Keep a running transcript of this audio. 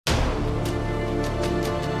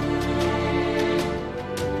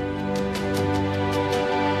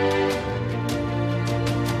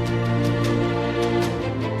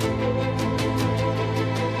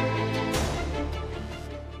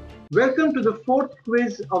Welcome to the fourth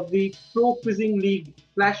quiz of the ProQuizzing League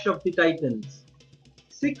Clash of the Titans.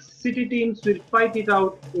 6 city teams will fight it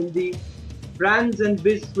out in the Brands and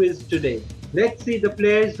Biz Quiz today. Let's see the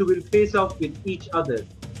players who will face off with each other.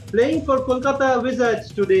 Playing for Kolkata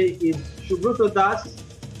Wizards today is Subroto Das,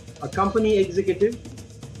 a company executive.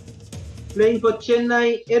 Playing for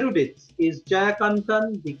Chennai Erudites is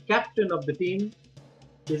Jayakantan, the captain of the team.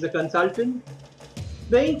 He is a consultant.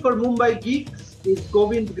 Playing for Mumbai Geeks is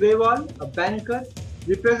Govind Grewal, a banker.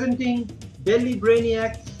 Representing Delhi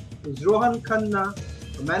Brainiacs is Rohan Khanna,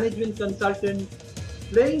 a management consultant.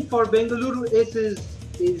 Playing for Bengaluru Aces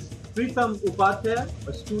is Pritham Upadhyay,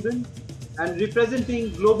 a student. And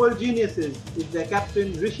representing Global Geniuses is their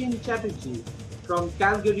captain Rishin Chatterjee from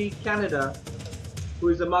Calgary, Canada, who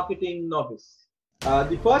is a marketing novice.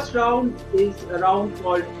 The first round is a round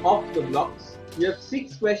called Off the Blocks. You have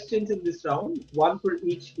 6 questions in this round, 1 for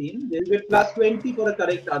each team. They will get plus 20 for a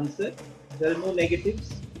correct answer. There are no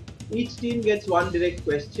negatives. Each team gets 1 direct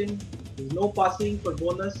question. There's no passing for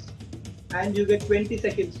bonus. And you get 20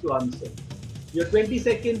 seconds to answer. Your 20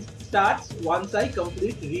 seconds starts once I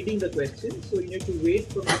complete reading the question. So you need to wait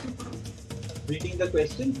for me to reading the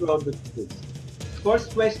question throughout the quiz.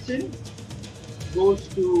 First question goes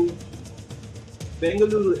to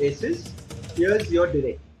Bengaluru Aces. Here's your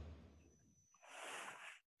direct.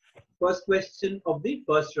 First question of the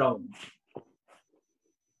first round.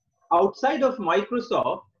 Outside of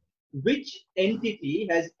Microsoft, which entity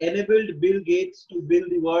has enabled Bill Gates to build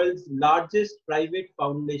the world's largest private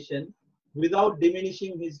foundation without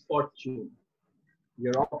diminishing his fortune?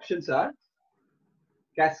 Your options are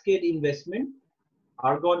Cascade Investment,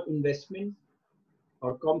 Argon Investment,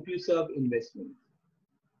 or CompuServe Investment.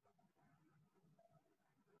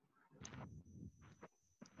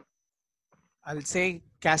 I'll say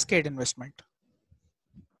Cascade Investment.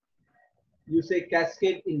 You say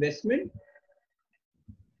Cascade Investment,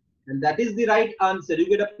 and that is the right answer. You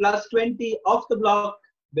get a plus 20 off the block,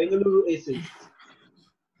 Bengaluru Aces.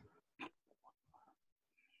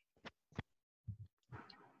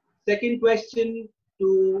 Second question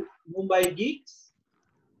to Mumbai Geeks.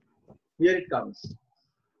 Here it comes.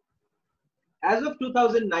 As of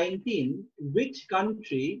 2019, which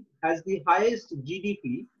country has the highest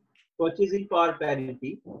GDP, purchasing power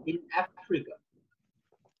parity, in Africa?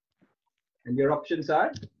 And your options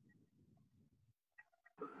are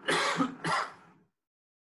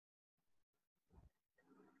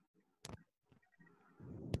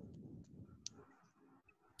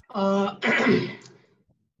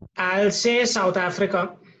I'll say South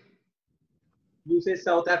Africa. You say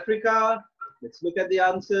South Africa. Let's look at the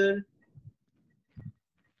answer.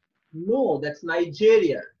 No, that's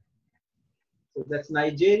Nigeria. So that's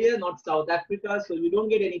Nigeria, not South Africa. So you don't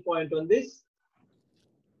get any point on this.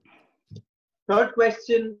 Third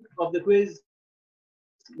question of the quiz,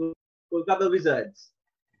 Kolkata Wizards.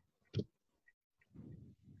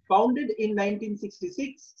 Founded in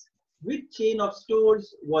 1966, which chain of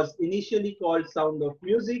stores was initially called Sound of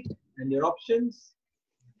Music? And your options?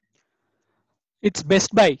 It's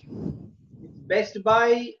Best Buy. It's Best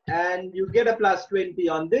Buy, and you get a plus 20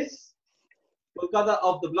 on this. Kolkata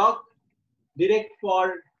off the block, direct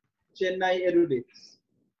for Chennai Erudites.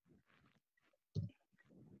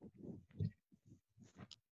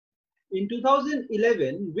 In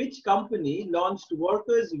 2011, which company launched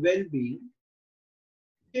Workers' Wellbeing,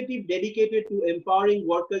 initiative dedicated to empowering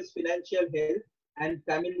workers' financial health and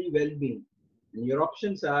family well-being? And your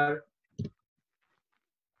options are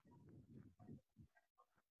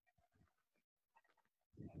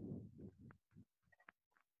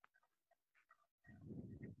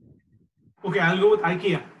Okay, I'll go with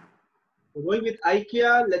IKEA. We're going with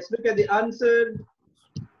IKEA. Let's look at the answer.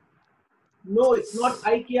 No, it's not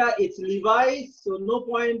IKEA, it's Levi's. So no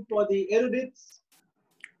point for the erudites.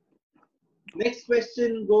 Next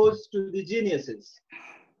question goes to the geniuses.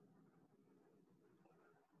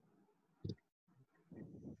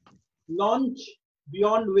 Launch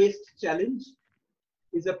Beyond Waste Challenge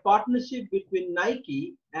is a partnership between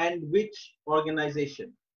Nike and which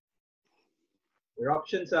organization? Your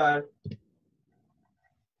options are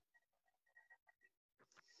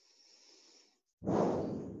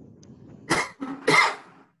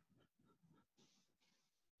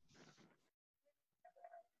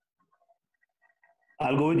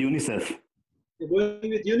I'll go with UNICEF. You're going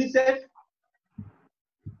with UNICEF?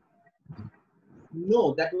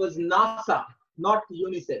 No, that was NASA, not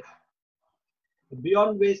UNICEF. The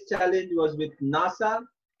Beyond Waste Challenge was with NASA.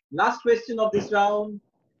 Last question of this round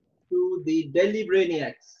to the Delhi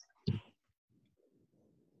Brainiacs.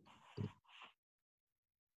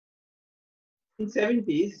 In the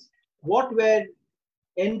 70s, what were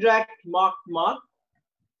Endracht Mark,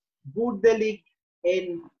 Boerdelig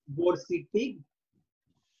en Borstig,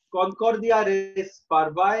 Concordia res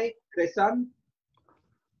Parvae Crescent.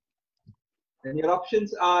 And your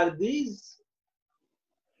options are these.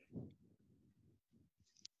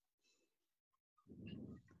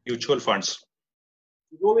 Mutual funds.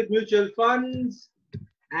 You go with mutual funds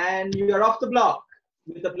and you are off the block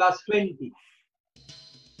with a plus 20.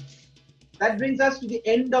 That brings us to the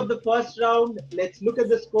end of the first round. Let's look at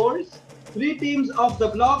the scores. 3 teams off the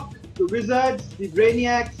block, the Wizards, the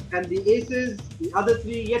Brainiacs and the Aces. The other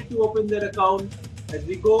 3 yet to open their account as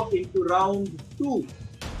we go into round 2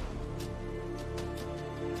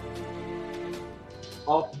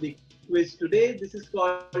 of the quiz today. This is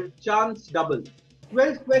called Chance Double.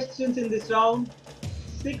 12 questions in this round.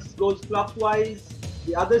 6 goes clockwise,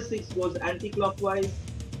 the other 6 goes anti-clockwise.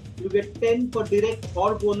 You get 10 for direct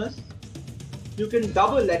or bonus. You can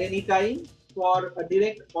double at any time for a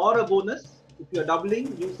direct or a bonus. If you're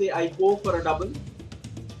doubling, you say I go for a double.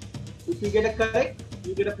 If you get a correct,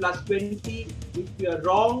 you get a plus 20. If you're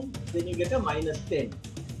wrong, then you get a minus 10.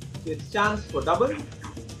 So it's chance for double.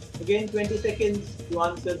 Again, 20 seconds to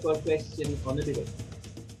answer per question on a direct.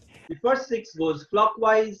 The first 6 goes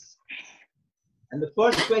clockwise, and the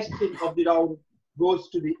first question of the round goes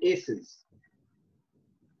to the Aces.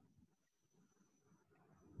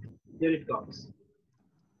 Here it comes.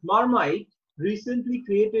 Marmite recently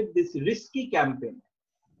created this risky campaign.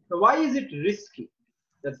 Now, why is it risky?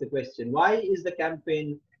 That's the question. Why is the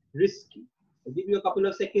campaign risky? I'll give you a couple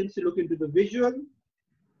of seconds to look into the visual.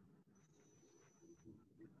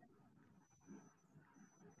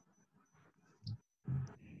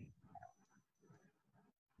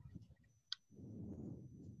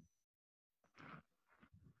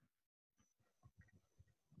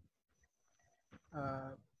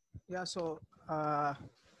 Yeah, so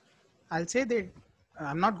I'll say that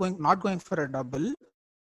I'm not going for a double.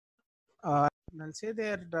 I'll say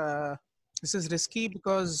that this is risky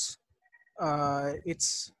because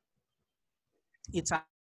it's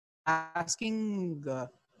asking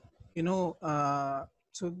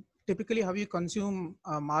so typically how you consume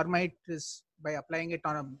Marmite is by applying it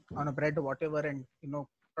on a bread or whatever, and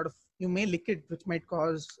sort of you may lick it, which might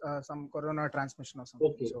cause some corona transmission or something.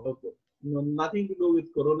 Okay, so, okay. No, nothing to do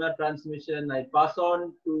with corona transmission. I pass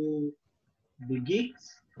on to the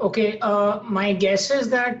geeks. Okay, my guess is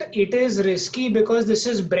that it is risky because this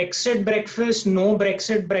is Brexit breakfast, no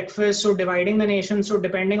Brexit breakfast. So dividing the nation. So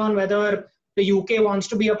depending on whether the UK wants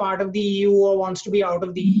to be a part of the EU or wants to be out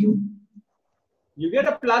of the EU. You get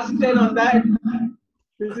a plus 10 on that.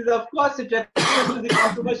 This is, of course, it refers to the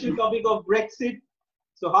controversial topic of Brexit.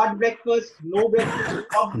 So hard breakfast, no breakfast,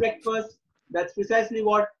 soft breakfast. That's precisely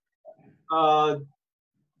what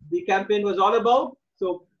the campaign was all about.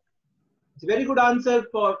 So it's a very good answer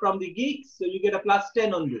from the geeks. So you get a plus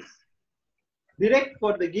 10 on this. Direct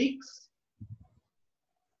for the geeks.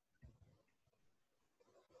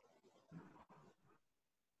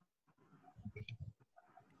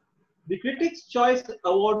 The Critics' Choice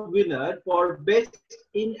Award winner for Best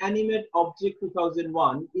Inanimate Object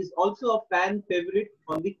 2001 is also a fan favorite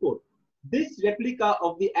on the court. This replica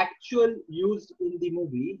of the actual used in the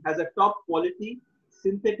movie has a top quality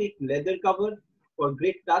synthetic leather cover for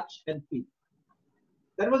great touch and feel.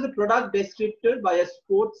 That was a product descriptor by a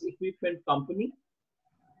sports equipment company.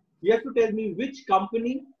 You have to tell me which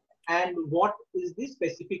company and what is the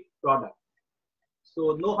specific product.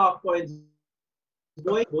 So no half points.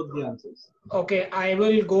 Knowing both the answers. Okay, I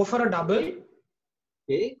will go for a double.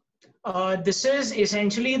 Okay. This is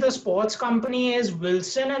essentially the sports company is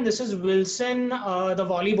Wilson, and this is Wilson, the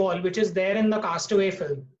volleyball, which is there in the Castaway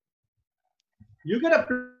film. You get a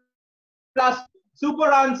plus super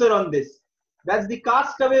answer on this. That's the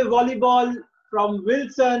Castaway volleyball from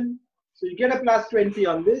Wilson. So you get a plus 20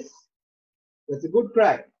 on this. That's a good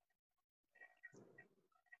crack.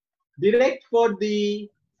 Direct for the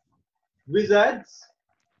Wizards.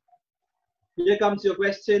 Here comes your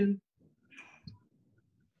question.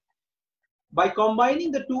 By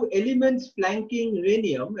combining the two elements flanking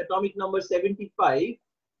rhenium, atomic number 75,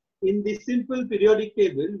 in the simple periodic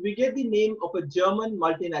table, we get the name of a German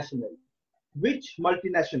multinational. Which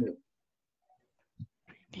multinational?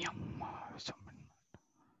 Can't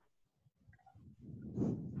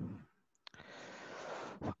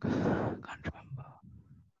remember.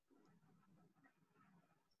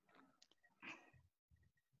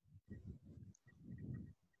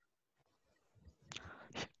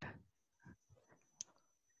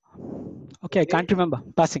 Okay, I can't remember.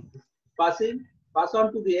 Passing. Passing. Pass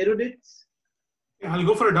on to the erudites. I'll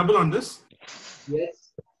go for a double on this.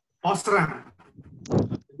 Yes. Osram.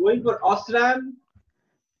 Going for Osram.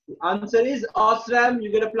 The answer is Osram.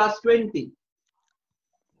 You get a plus 20.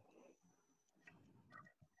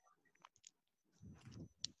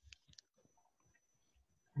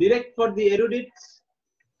 Direct for the erudites.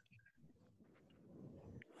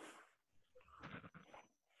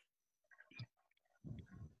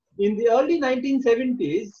 In the early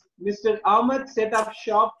 1970s, Mr. Ahmed set up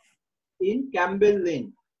shop in Campbell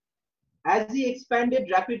Lane. As he expanded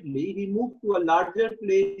rapidly, he moved to a larger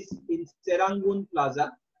place in Serangoon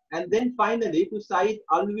Plaza and then finally to Said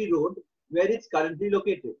Alvi Road, where it's currently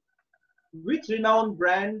located. Which renowned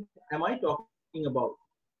brand am I talking about?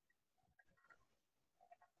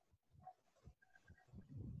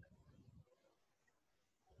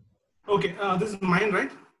 Okay, this is mine,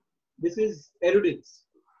 right? This is erudites.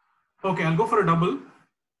 Okay, I'll go for a double.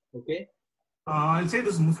 Okay. I'll say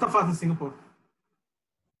this is Mustafa in Singapore.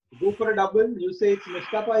 Go for a double. You say it's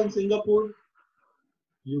Mustafa in Singapore.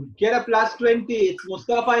 You get a plus 20. It's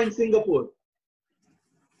Mustafa in Singapore.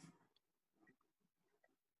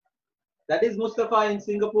 That is Mustafa in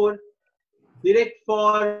Singapore. Direct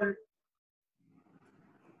for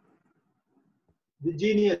the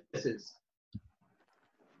geniuses.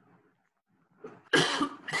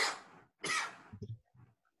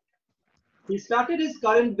 He started his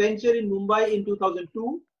current venture in Mumbai in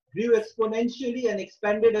 2002, grew exponentially and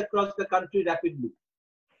expanded across the country rapidly.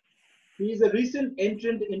 He is a recent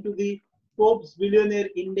entrant into the Forbes Billionaire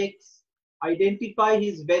Index. Identify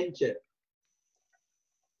his venture.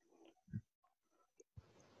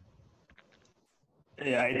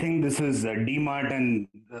 Yeah, I think this is D-Mart, and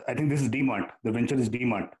I think this is D-Mart. The venture is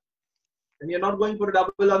D-Mart. And you're not going for a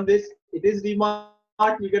double on this. It is D-Mart.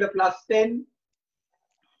 You get a plus 10.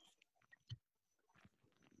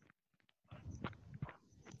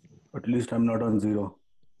 At least I'm not on zero.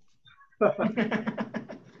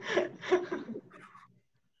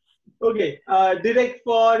 Okay, direct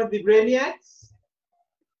for the brainiacs.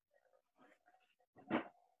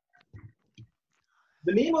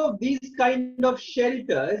 The name of these kind of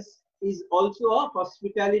shelters is also a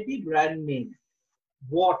hospitality brand name.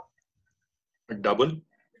 What? A double.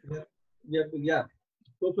 Yeah.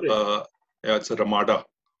 Go for it. Yeah, it's a Ramada.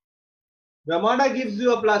 Ramada gives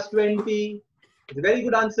you a plus 20. It's a very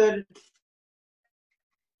good answer.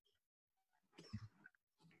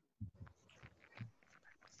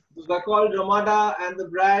 Those are called Ramada and the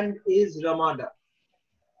brand is Ramada.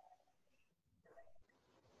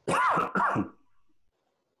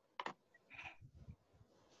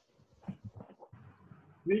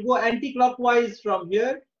 We'll go anti-clockwise from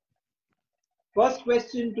here. First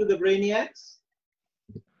question to the brainiacs.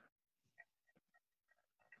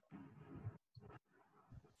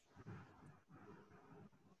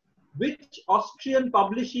 Which Austrian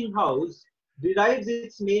publishing house derives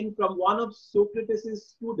its name from one of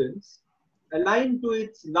Socrates' students, aligned to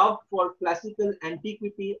its love for classical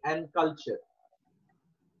antiquity and culture?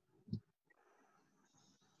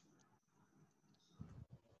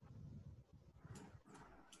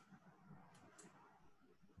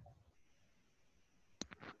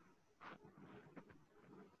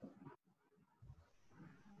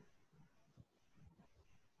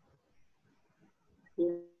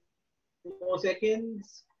 Two more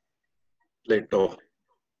seconds. Plato.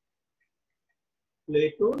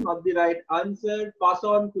 Plato, not the right answer. Pass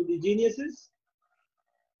on to the geniuses.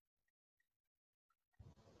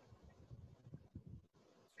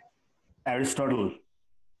 Aristotle.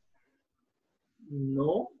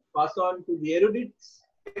 No. Pass on to the erudites.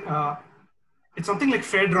 It's something like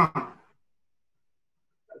Fedron.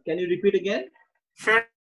 Can you repeat again?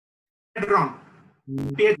 Fedron.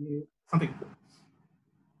 PH something.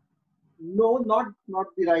 No, not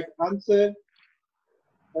the right answer.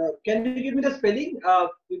 Can you give me the spelling?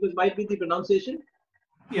 Because might be the pronunciation.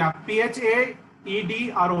 Yeah, Phedron.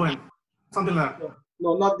 Something like that.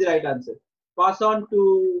 No, not the right answer. Pass on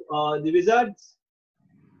to the wizards.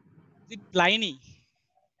 Is it Pliny?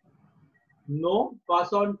 No.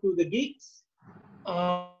 Pass on to the geeks.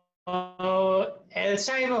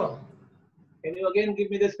 Elsevier. Can you again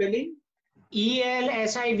give me the spelling?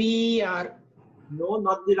 Elsiver. No,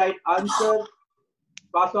 not the right answer.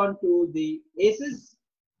 Pass on to the aces.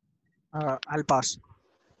 I'll pass.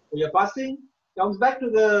 So you're passing. Comes back to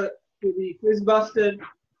the quizmaster.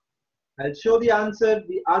 I'll show the answer.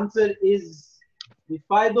 The answer is the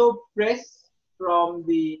Fido Press from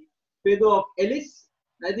the Fido of Ellis.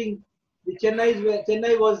 I think the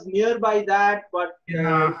Chennai was nearby that, but it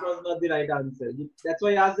was not the right answer. That's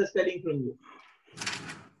why I asked the spelling from you.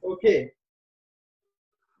 Okay.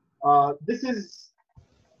 This is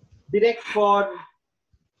direct for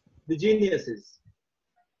the geniuses.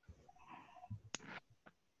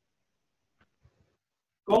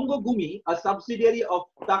 Kongogumi, a subsidiary of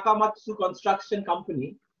Takamatsu Construction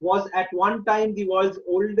Company, was at one time the world's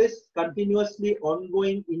oldest continuously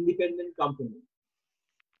ongoing independent company.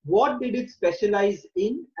 What did it specialize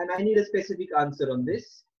in? And I need a specific answer on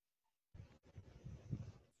this.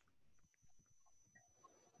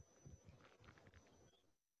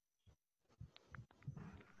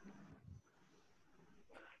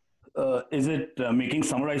 Is it making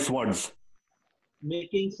samurai swords?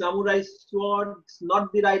 Making samurai swords,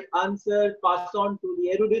 not the right answer. Pass on to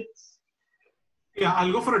the erudites. Yeah,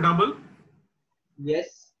 I'll go for a double.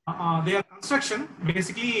 Yes. They are construction,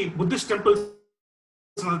 basically Buddhist temples.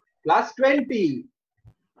 Plus 20.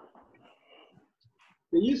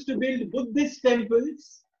 They used to build Buddhist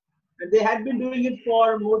temples and they had been doing it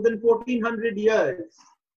for more than 1400 years.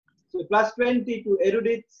 So plus 20 to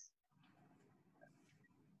erudites.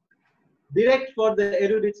 Direct for the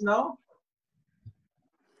erudites now.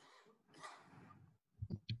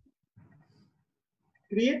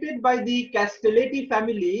 Created by the Castelletti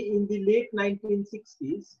family in the late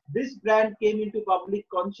 1960s, this brand came into public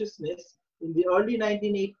consciousness in the early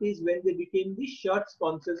 1980s when they became the shirt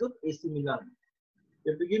sponsors of AC Milan.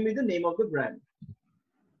 You have to give me the name of the brand.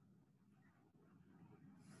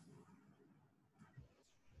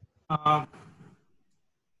 I'll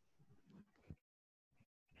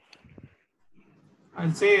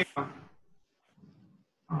say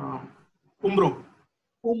Umbro.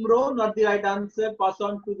 Umbro, not the right answer. Pass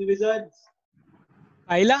on to the wizards.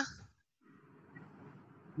 Ayla?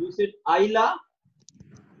 You said Ayla.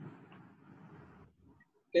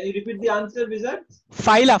 Can you repeat the answer, wizards?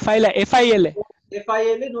 Fila, F-I-L-A.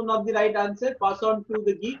 F-I-L-A, no, not the right answer. Pass on to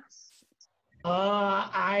the geeks.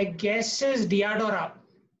 I guess is Diadora.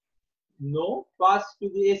 No. Pass to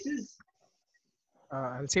the aces.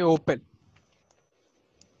 I'll say Opal.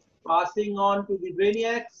 Passing on to the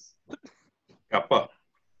brainiacs. Kappa.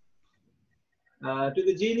 To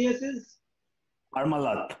the geniuses.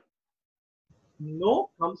 Parmalat.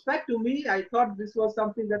 No. Comes back to me. I thought this was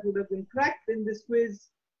something that would have been cracked in this quiz.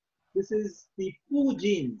 This is the Poo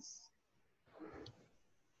jeans.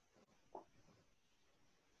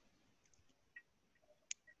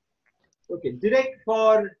 Okay, direct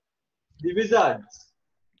for the wizards.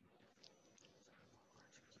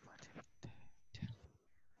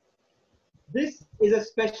 This is a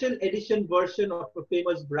special edition version of a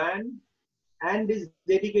famous brand and is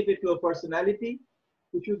dedicated to a personality.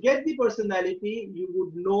 If you get the personality, you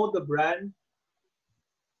would know the brand.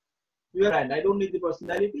 Your brand. I don't need the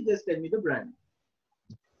personality, just tell me the brand.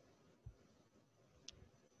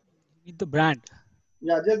 Need the brand.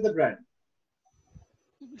 Yeah, just the brand.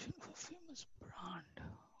 Famous brand.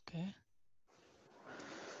 Okay.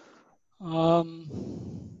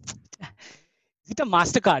 Is it a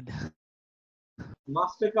MasterCard?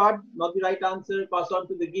 MasterCard, not the right answer. Pass on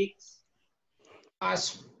to the geeks.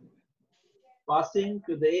 Pass. Passing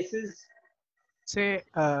to the aces. Say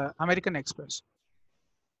American Express.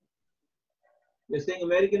 You're saying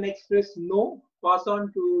American Express, no. Pass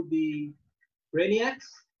on to the brainiacs.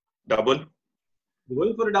 Double. You're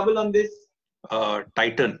going for a double on this.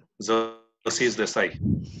 Titan. Xerxes Desai.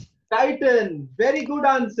 Titan, very good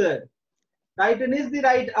answer. Titan is the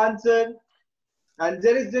right answer. And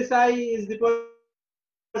Xerxes Desai is the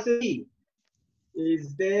person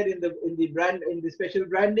is there in the brand, in the special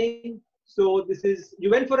branding. So this is, you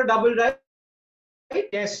went for a double, right?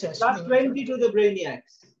 Yes, yes. Plus 20 to the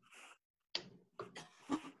brainiacs.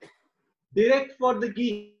 Direct for the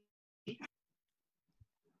geek.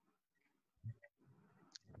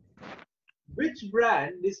 Which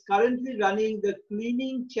brand is currently running the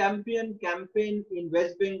Cleaning Champion campaign in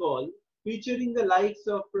West Bengal, featuring the likes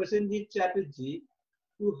of Prasenjit Chatterjee,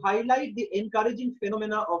 to highlight the encouraging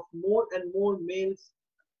phenomena of more and more males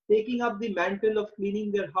taking up the mantle of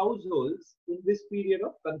cleaning their households in this period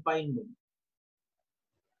of confinement?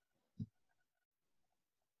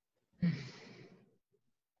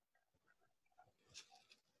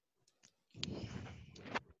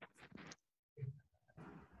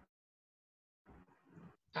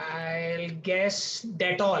 I'll guess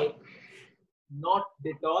Dettol. Not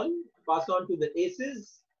Dettol. Pass on to the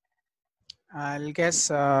aces. I'll guess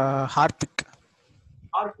Harpic.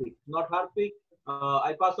 Harpic, not Harpic.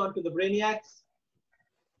 I pass on to the brainiacs.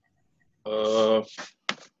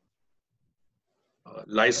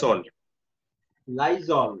 Lysol.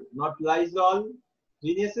 Lysol, not Lysol.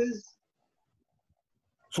 Geniuses.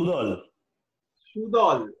 Sudol.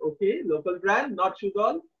 Shudol, okay, local brand, not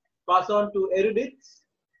Shudol. Pass on to erudites.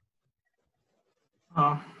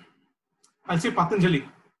 I'll say Patanjali.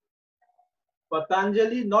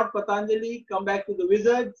 Patanjali, not Patanjali. Come back to the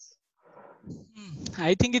wizards.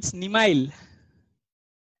 I think it's Nimail.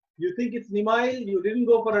 You think it's Nimail. You didn't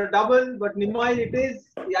go for a double, but Nimail it is.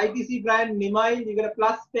 The ITC brand Nimail. You get a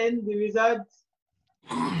plus 10. The Wizards.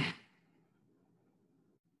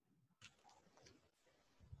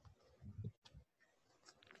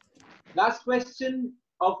 Last question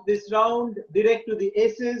of this round, direct to the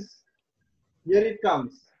aces. Here it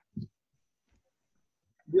comes.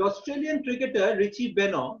 The Australian cricketer Richie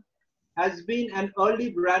Benaud has been an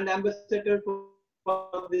early brand ambassador for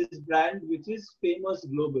this brand, which is famous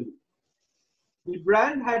globally. The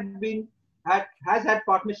brand has had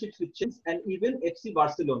partnerships with Chelsea and even FC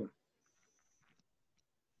Barcelona.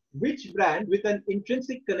 Which brand with an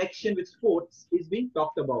intrinsic connection with sports is being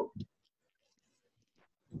talked about?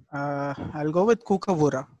 I'll go with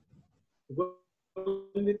Kookaburra.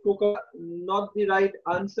 Going with Coca, not the right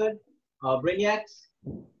answer. Brainiacs.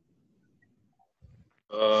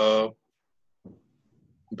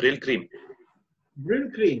 Brill cream. Brill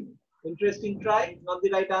cream. Interesting try. Not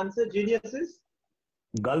the right answer. Geniuses.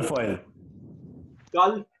 Gulf oil.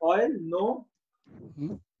 Gulf oil. No.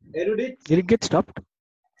 Erudites. Did it get stopped?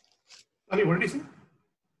 Sorry, what did you say?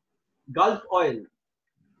 Gulf oil.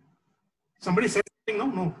 Somebody said something? No,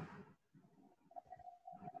 no.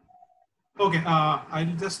 Okay,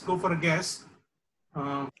 I'll just go for a guess.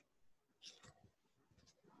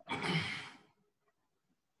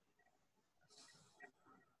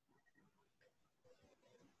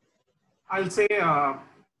 I'll say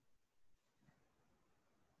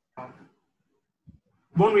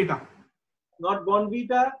Bonvita. Not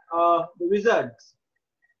Bonvita. The Wizards.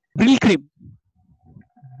 Brill cream.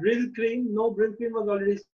 Brill cream. No, Brill cream was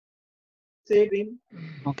already said in.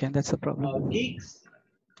 Okay, that's the problem. Geeks.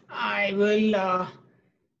 I will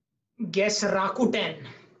guess Rakuten.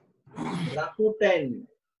 Rakuten.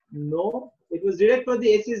 No. It was direct for the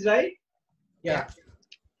aces, right? Yeah.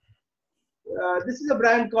 This is a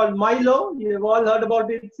brand called Milo. You have all heard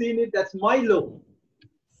about it, seen it. That's Milo.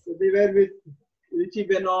 So they were with Richie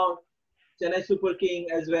Benaud, Chennai Super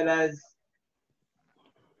King, as well as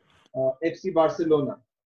FC Barcelona.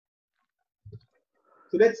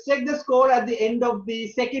 So let's check the score at the end of the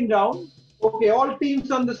second round. Okay, all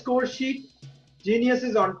teams on the score sheet.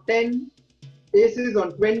 Geniuses on 10, Aces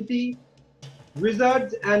on 20,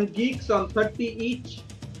 Wizards and Geeks on 30 each,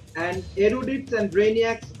 and Erudites and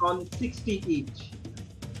Brainiacs on 60 each.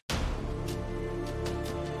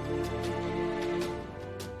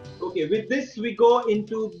 Okay, with this we go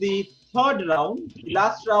into the third round, the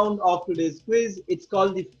last round of today's quiz. It's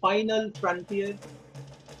called the Final Frontier.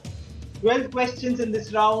 12 questions in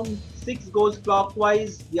this round, 6 goes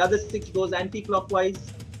clockwise, the other 6 goes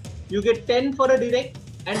anti-clockwise. You get 10 for a direct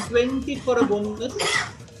and 20 for a bonus.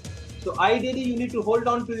 So ideally you need to hold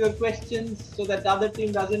on to your questions so that the other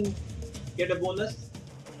team doesn't get a bonus.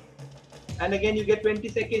 And again you get 20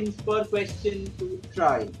 seconds per question to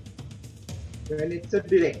try when it's a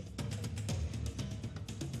direct.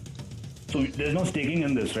 So there's no staking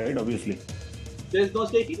in this, right? Obviously. There's no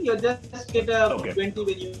staking. You just get a Okay. 20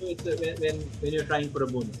 when you're trying for a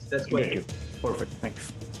bonus. That's Get what. you. Perfect.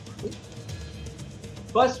 Thanks.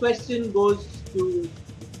 First question goes to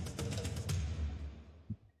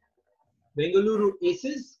Bengaluru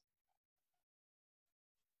Aces.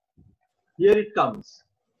 Here it comes.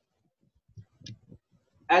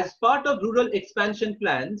 As part of rural expansion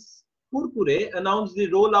plans, Kurkure announced the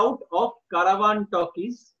rollout of Caravan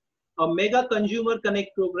Talkies, a mega consumer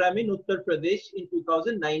connect program in Uttar Pradesh in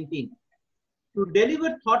 2019. To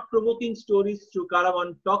deliver thought-provoking stories through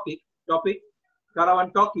Caravan Talkies,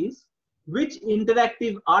 which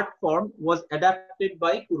interactive art form was adapted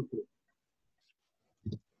by Kurkure?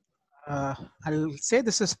 I'll say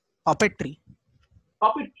this is puppetry.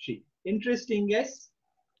 Puppetry. Interesting guess.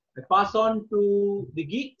 I pass on to the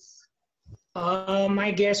geeks.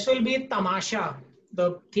 My guess will be Tamasha,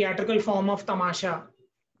 the theatrical form of Tamasha.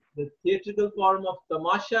 The theatrical form of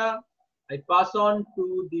Tamasha. I pass on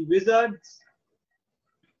to the Wizards.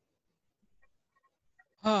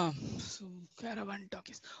 So Caravan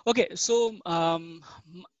Talkies. Okay, so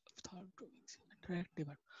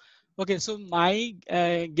okay, so my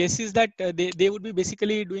guess is that they would be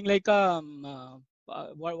basically doing like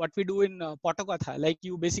what we do in Potokatha. Like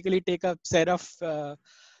you basically take a set of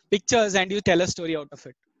pictures and you tell a story out of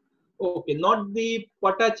it. Okay, not the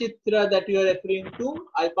Patachitra that you are referring to.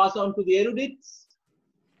 I pass on to the erudites.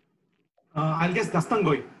 I'll guess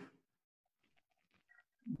Dastangoi.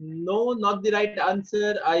 No, not the right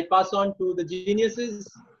answer. I pass on to the geniuses.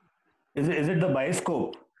 Is it the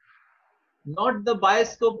bioscope? Not the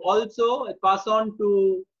bioscope also. I pass on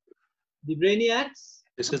to the brainiacs.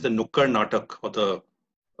 This is the Nukkad Natak, or the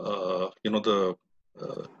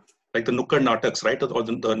like the Nukkad Nataks, right? Or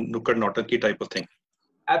the Nukkad Nataki type of thing.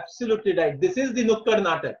 Absolutely right. This is the Nukkad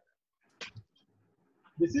Natak.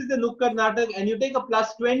 This is the Nukkad Natak, and you take a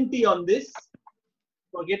plus 20 on this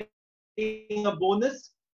for getting a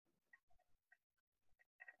bonus.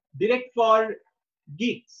 Direct for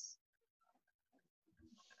geeks.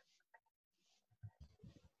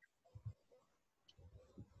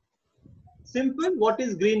 Simple. What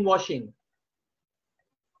is greenwashing?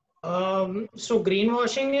 So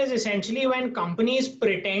greenwashing is essentially when companies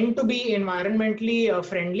pretend to be environmentally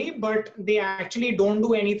friendly, but they actually don't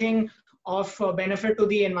do anything of benefit to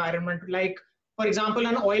the environment. Like, for example,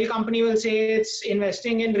 an oil company will say it's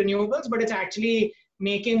investing in renewables, but it's actually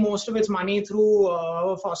making most of its money through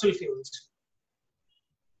fossil fuels.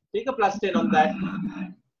 Take a plus 10 on that.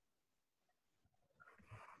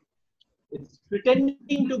 It's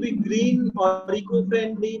pretending to be green or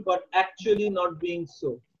eco-friendly, but actually not being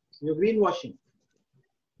so. So you're greenwashing.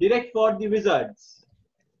 Direct for the wizards.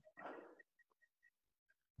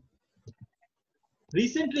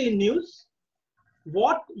 Recently in news,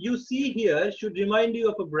 what you see here should remind you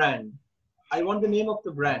of a brand. I want the name of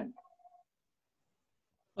the brand.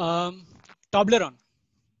 Toblerone.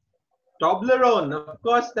 Toblerone. Of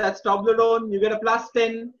course, that's Toblerone. You get a plus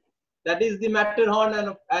 10. That is the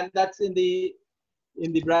Matterhorn, and that's in the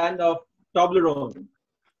brand of Toblerone.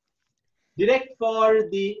 Direct for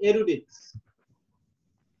the erudites.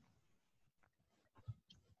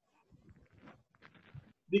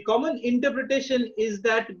 The common interpretation is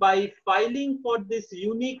that by filing for this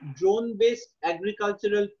unique drone-based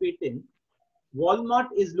agricultural patent, Walmart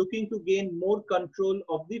is looking to gain more control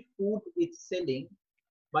of the food it's selling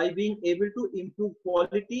by being able to improve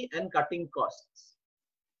quality and cutting costs.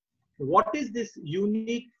 What is this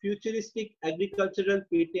unique futuristic agricultural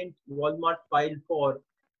patent Walmart filed for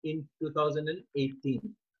in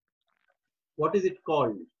 2018? What is it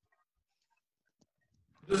called?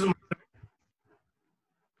 This is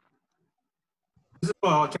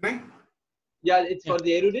for Chennai. Yeah, it's for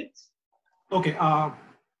the erudites. Okay.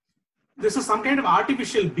 This is some kind of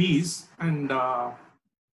artificial bees, and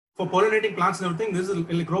for pollinating plants and everything. This is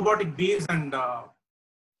like robotic bees and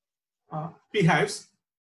beehives.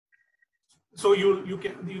 So you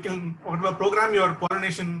can whatever program your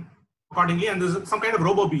pollination accordingly, and there's some kind of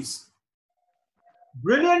robo bees.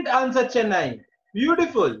 Brilliant answer, Chennai.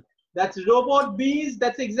 Beautiful. That's robot bees.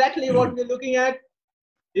 That's exactly what we're looking at.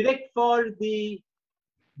 Direct for the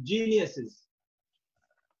geniuses.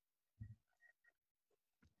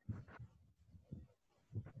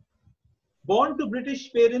 Born to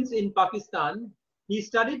British parents in Pakistan, he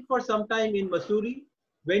studied for some time in Missouri,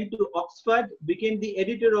 went to Oxford, became the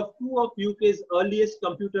editor of two of UK's earliest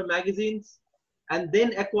computer magazines, and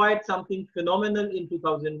then acquired something phenomenal in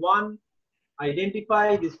 2001.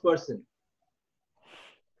 Identify this person.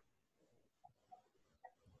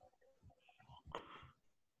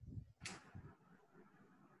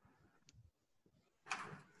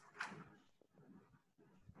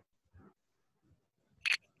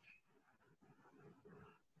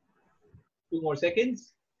 Two more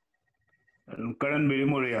seconds. Karan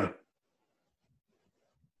Birimoria.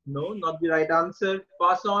 No, not the right answer.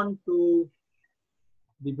 Pass on to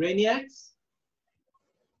the brainiacs.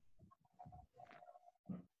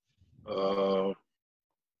 I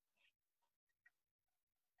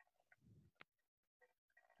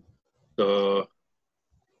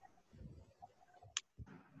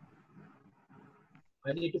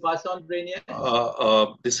need to pass on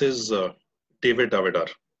brainiacs. This is David Davidar.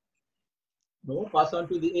 No, pass on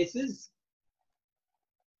to the aces.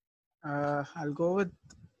 I'll go with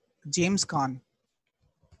James Caan.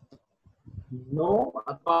 No,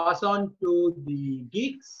 pass on to the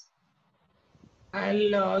geeks.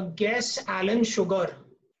 I'll guess Alan Sugar.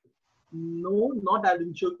 No, not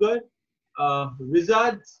Alan Sugar.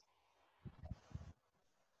 Wizards.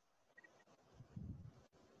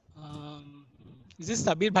 Is this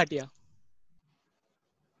Sabir Bhatia?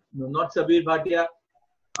 No, not Sabir Bhatia.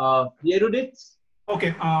 The erudites.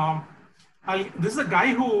 Okay. This is a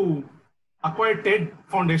guy who acquired TED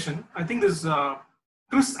Foundation. I think this is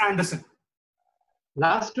Chris Anderson.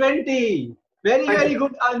 Last 20. Very, very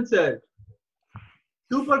good answer.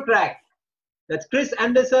 Super crack. That's Chris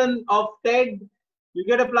Anderson of TED. You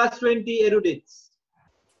get a plus 20 erudites.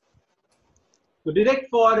 So direct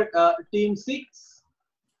for team 6.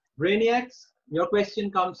 Brainiacs, your question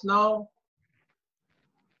comes now.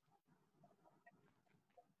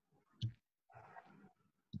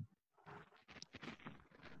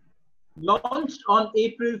 Launched on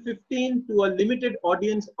April 15 to a limited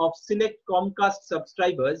audience of select Comcast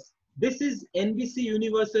subscribers, this is NBC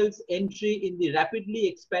Universal's entry in the rapidly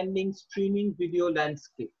expanding streaming video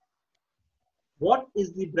landscape. What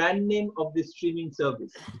is the brand name of this streaming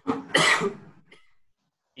service?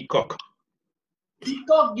 Peacock.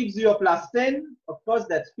 Peacock gives you a +10. Of course,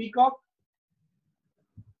 that's Peacock.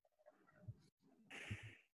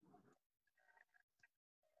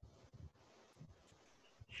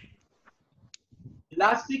 The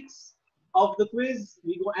last 6 of the quiz,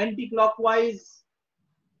 we go anti-clockwise.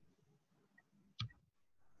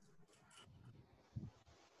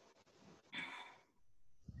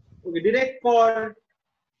 Okay, direct for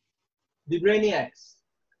the Brainiacs.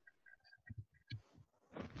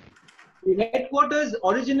 The headquarters'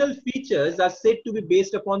 original features are said to be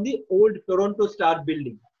based upon the old Toronto Star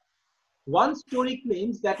building. One story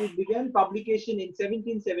claims that it began publication in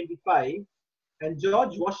 1775 and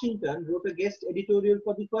George Washington wrote a guest editorial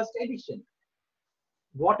for the first edition.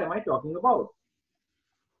 What am I talking about?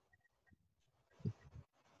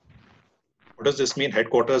 What does this mean?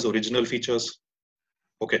 Headquarters, original features?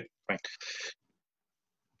 Okay, fine.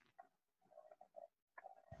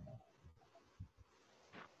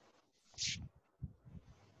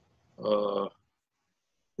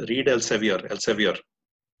 Read Elsevier. Elsevier.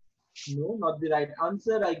 No, not the right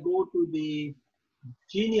answer. I go to the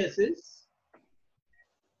geniuses.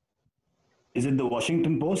 Is it the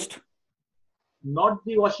Washington Post? Not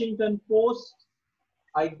the Washington Post.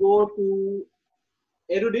 I go to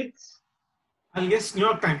erudites. I'll guess New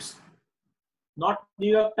York Times. Not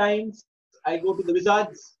New York Times. I go to the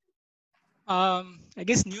wizards. I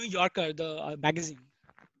guess New Yorker, the magazine.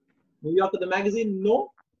 New Yorker, the magazine.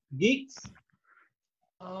 No. Geeks.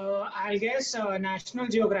 I guess National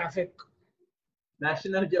Geographic.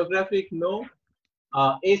 National Geographic. No.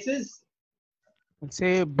 Aces. Let's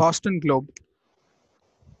say Boston Globe.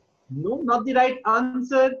 No, not the right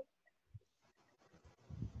answer.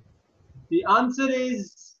 The answer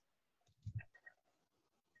is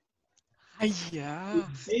Yeah.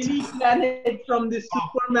 Daily Planet from the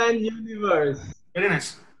Superman universe. Very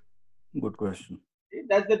nice. Good question.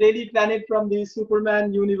 That's the Daily Planet from the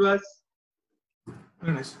Superman universe.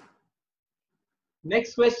 Very nice.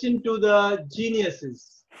 Next question to the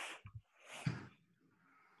geniuses.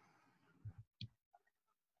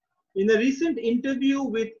 In a recent interview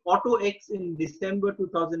with AutoX in December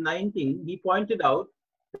 2019, he pointed out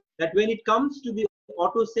that when it comes to the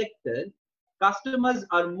auto sector, customers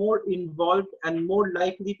are more involved and more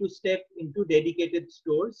likely to step into dedicated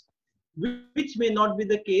stores, which may not be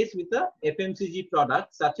the case with a FMCG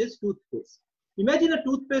product such as toothpaste. Imagine a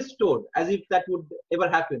toothpaste store, as if that would ever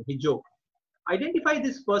happen, he joked. Identify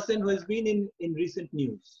this person who has been in recent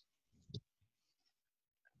news.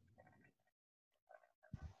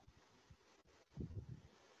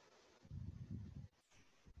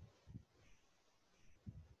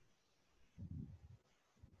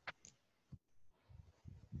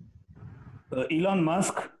 Elon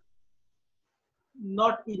Musk.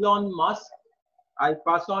 Not Elon Musk. I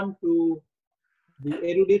pass on to the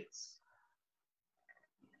erudites.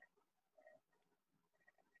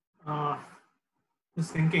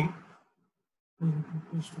 Just thinking.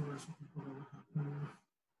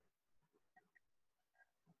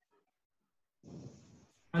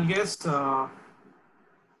 I'll guess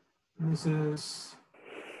this is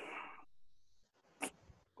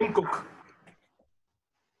Tim Cook.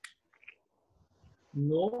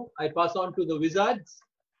 No, I pass on to the wizards.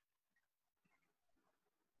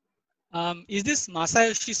 Is this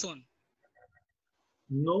Masayoshi Son?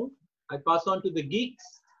 No, I pass on to the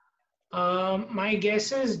geeks. My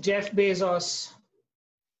guess is Jeff Bezos.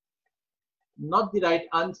 Not the right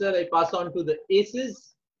answer. I pass on to the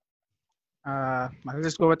aces. I'll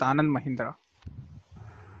just go with Anand Mahindra.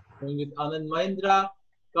 Going with Anand Mahindra.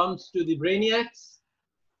 Comes to the brainiacs.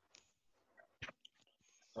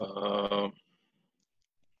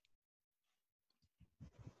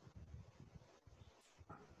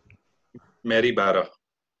 Mary Barra.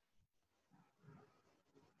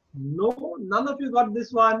 No, none of you got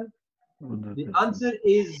this one. The answer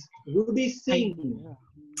is Rudy Singh.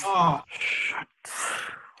 Oh,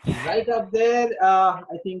 Right up there,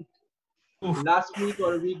 I think oof. last week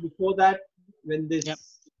or a week before that, when this Yep.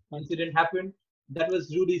 incident happened, that was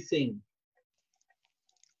Rudy Singh.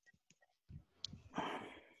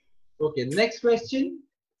 Okay, next question.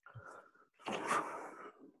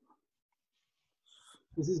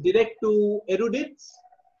 This is direct to erudites.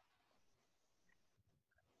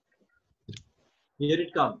 Here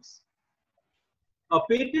it comes. A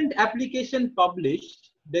patent application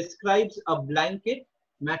published describes a blanket,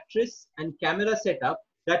 mattress, and camera setup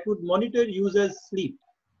that would monitor users' sleep.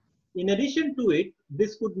 In addition to it,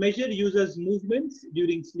 this could measure users' movements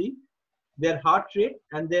during sleep, their heart rate,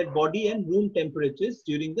 and their body and room temperatures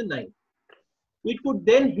during the night. It could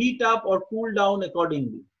then heat up or cool down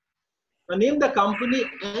accordingly. Now name the company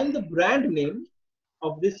and the brand name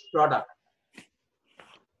of this product.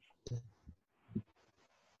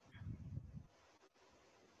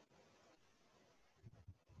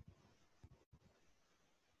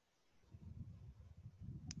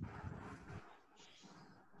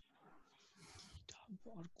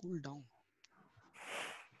 Or cool down.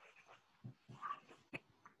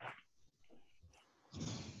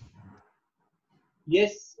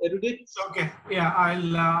 Yes, erudites. Okay, yeah,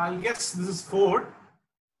 I'll guess this is Ford,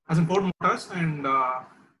 as in Ford Motors, and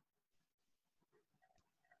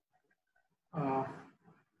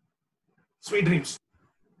Sweet Dreams.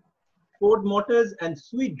 Ford Motors and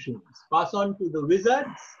Sweet Dreams. Pass on to the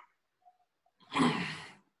wizards.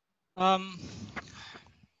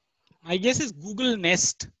 My guess is Google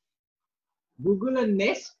Nest. Google and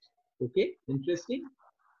Nest. Okay, interesting.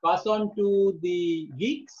 Pass on to the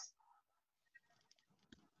geeks.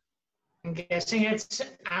 I'm guessing it's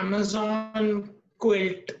Amazon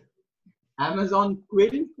Quilt. Amazon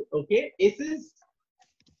Quilt. Okay, aces.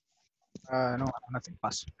 No, nothing.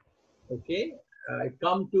 Pass. Okay,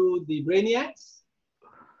 come to the brainiacs.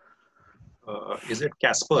 Is it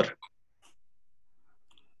Casper?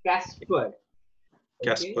 Casper.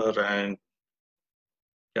 Okay. Casper and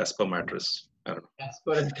Casper mattress. I don't know.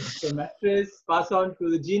 Casper and Casper mattress. Pass on to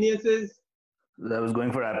the geniuses. I was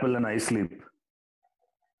going for Apple and I sleep.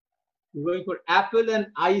 You're going for Apple and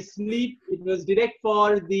I sleep. It was direct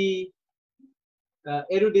for the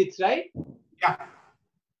erudites, right? Yeah.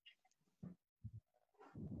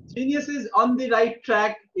 Geniuses on the right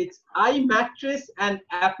track. It's I mattress and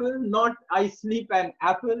Apple, not I sleep and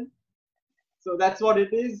Apple. So that's what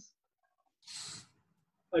it is.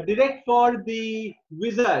 Direct for the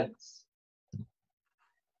wizards.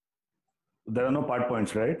 There are no part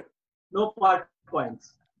points, right? No part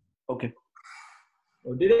points. Okay.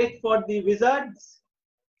 Direct for the wizards.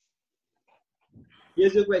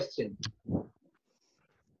 Here's your question.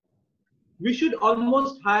 We should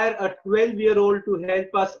almost hire a 12-year-old to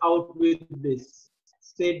help us out with this,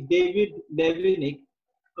 said David Levinick,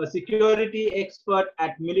 a security expert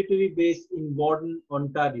at military base in Borden,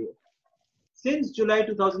 Ontario. Since July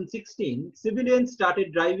 2016, civilians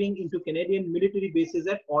started driving into Canadian military bases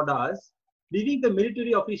at odd hours, leaving the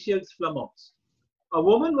military officials flummoxed. A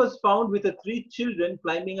woman was found with her 3 children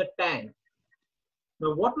climbing a tank.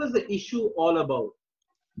 Now, what was the issue all about?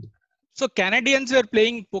 So Canadians were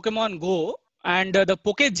playing Pokemon Go, and the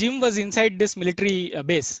Poke Gym was inside this military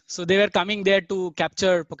base. So they were coming there to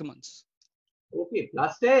capture Pokemons. Okay,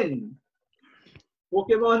 plus 10.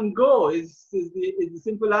 Pokemon Go is the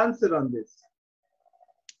simple answer on this.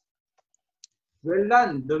 Well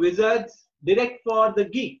done. The wizards. Direct for the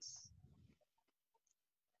geeks.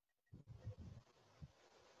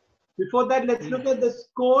 Before that, let's look at the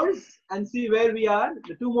scores and see where we are.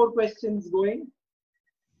 The 2 more questions going.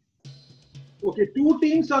 Okay, 2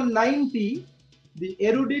 teams on 90, the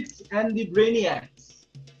erudites and the brainiacs.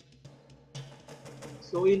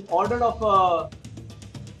 So in order of a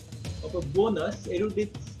bonus,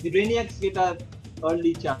 erudites, the brainiacs get an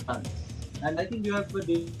early chance. And I think you have a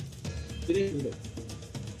direct.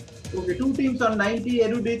 Okay, 2 teams on 90,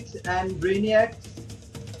 erudites and brainiacs.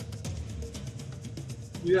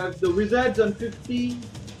 You have the wizards on 50,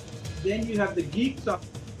 then you have the geeks on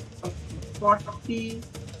 40,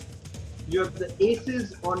 you have the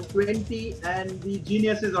aces on 20, and the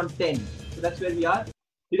geniuses on 10. So that's where we are.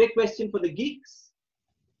 Direct question for the geeks.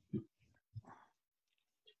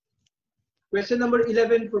 Question number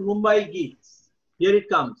 11 for Mumbai geeks. Here it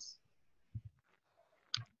comes.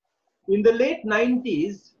 In the late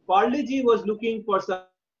 90s, Parle-G was looking for some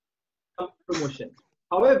promotion.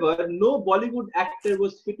 However, no Bollywood actor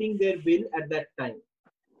was fitting their bill at that time.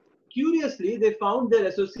 Curiously, they found their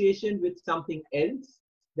association with something else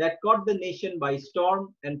that caught the nation by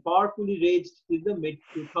storm and powerfully raged in the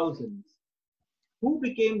mid-2000s. Who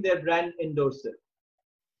became their brand endorser?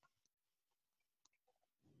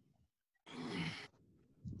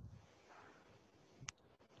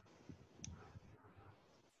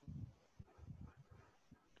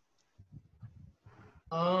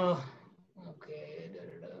 Okay.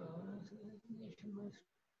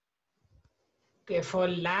 Okay, for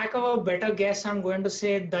lack of a better guess, I'm going to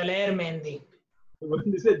say Daler Mehndi. When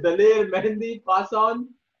you say Daler Mehndi, pass on.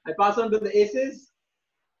 I pass on to the aces.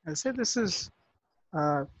 I'll say this is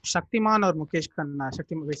Shaktiman or Mukesh Khanna.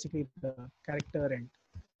 Shaktiman, basically the character, and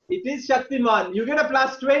It is Shaktiman. You get a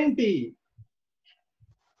plus 20.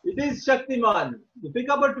 It is Shaktiman. You pick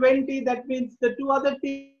up a 20, that means the 2 other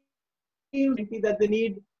teams that they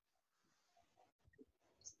need.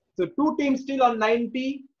 So 2 teams still on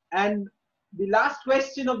 90 and the last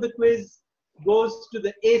question of the quiz goes to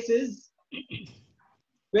the aces.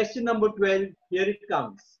 Question number 12, here it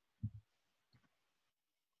comes.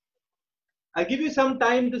 I'll give you some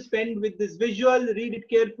time to spend with this visual, read it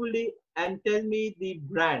carefully and tell me the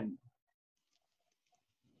brand.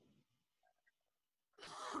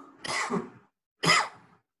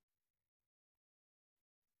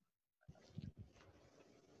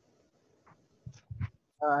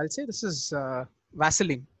 I'll say this is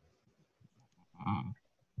Vaseline.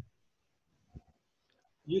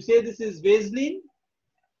 You say this is Vaseline?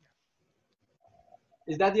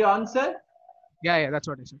 Is that your answer? Yeah, that's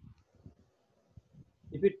what I said.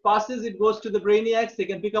 If it passes, it goes to the Brainiacs. They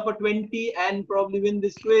can pick up a 20 and probably win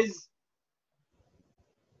this quiz.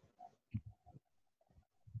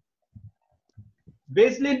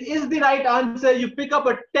 Vaseline is the right answer. You pick up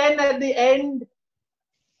a 10 at the end.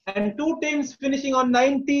 And two teams finishing on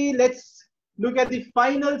 90. Let's look at the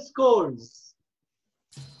final scores.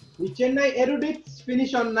 The Chennai Erudites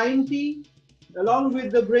finish on 90. Along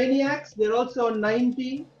with the Brainiacs, they're also on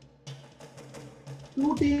 90.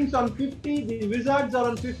 Two teams on 50. The Wizards are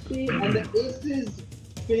on 50. And the Aces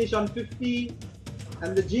finish on 50.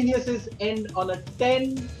 And the Geniuses end on a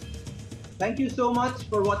 10. Thank you so much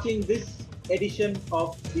for watching this edition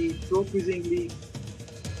of the ProQuizzin League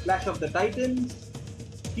Clash of the Titans.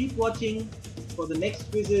 Keep watching for the next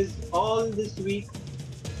quizzes all this week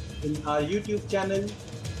in our YouTube channel.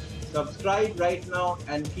 Subscribe right now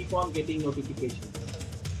and keep on getting notifications.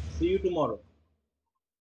 See you tomorrow.